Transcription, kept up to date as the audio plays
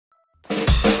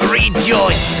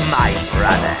Rejoice, my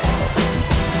brothers.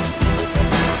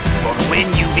 For when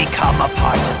you become a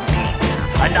part of me,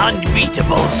 an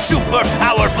unbeatable,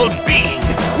 super-powerful being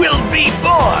will be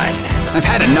born! I've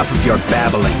had enough of your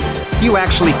babbling. Do you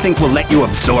actually think we'll let you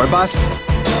absorb us?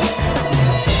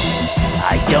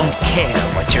 I don't care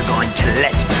what you're going to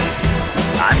let me do.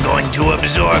 I'm going to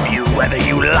absorb you whether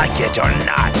you like it or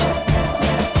not.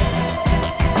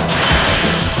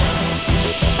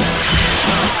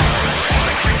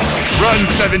 Run,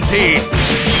 17!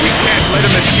 We can't let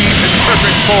him achieve his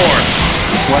perfect form!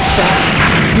 What's that?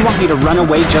 You want me to run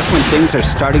away just when things are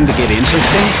starting to get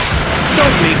interesting? Don't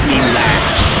make me laugh!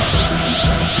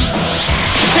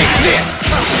 Take this!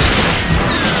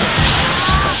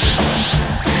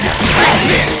 Take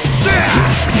this!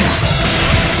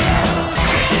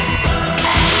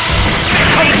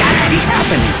 What must be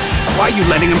happening? Why are you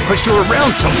letting him push you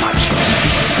around so much?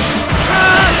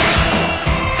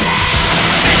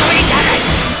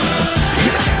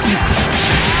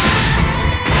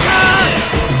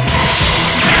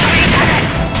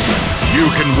 You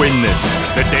can win this.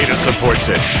 The data supports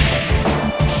it.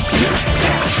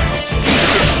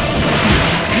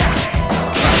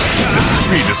 The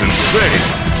speed is insane.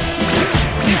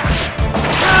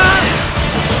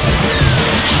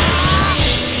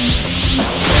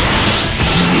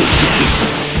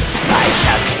 I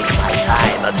shall take my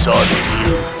time absorbing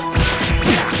you.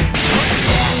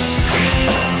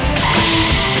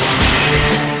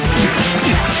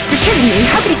 You're kidding me?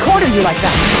 How could he corner you like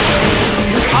that?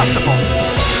 Impossible!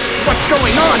 What's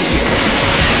going on here?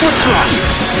 What's wrong?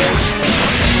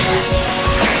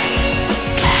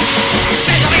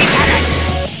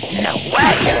 No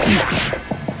way!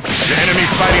 The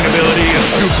enemy's fighting ability is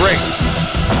too great.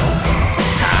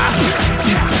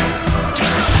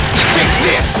 Take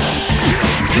this!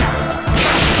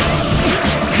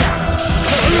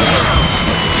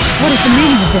 What is the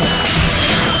meaning of this?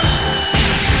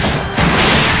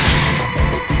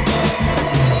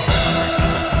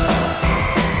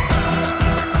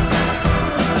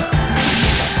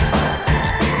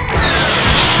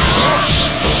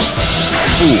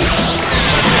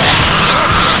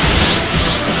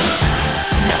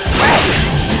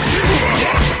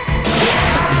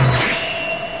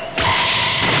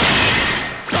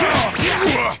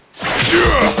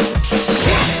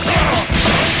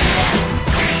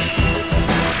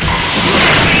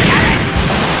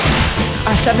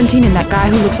 Are 17 and that guy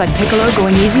who looks like Piccolo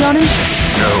going easy on him?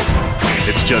 No,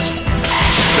 it's just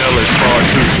Cell is far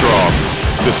too strong.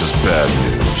 This is bad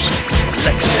news.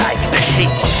 Looks like the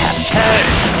tables have turned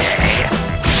today.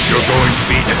 You're going to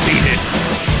be defeated.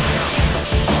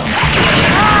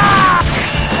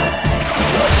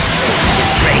 Your strength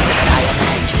is greater than I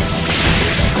imagined.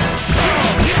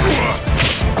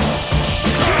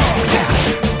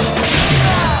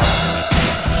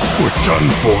 We're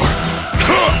done for.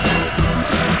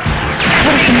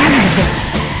 What is the meaning of this?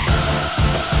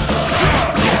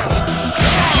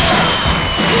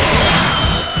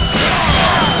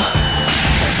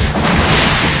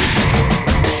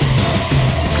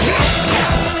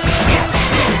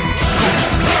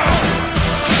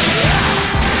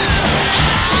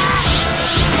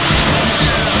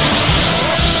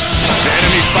 The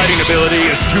enemy's fighting ability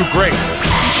is too great.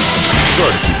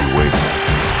 Sorry to keep you waiting.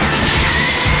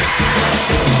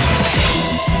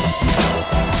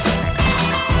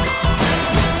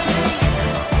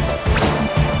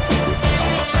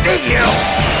 See you!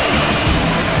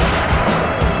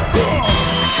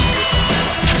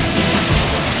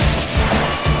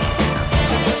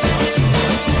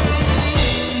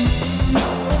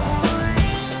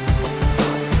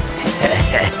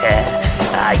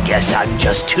 I guess I'm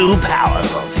just too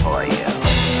powerful.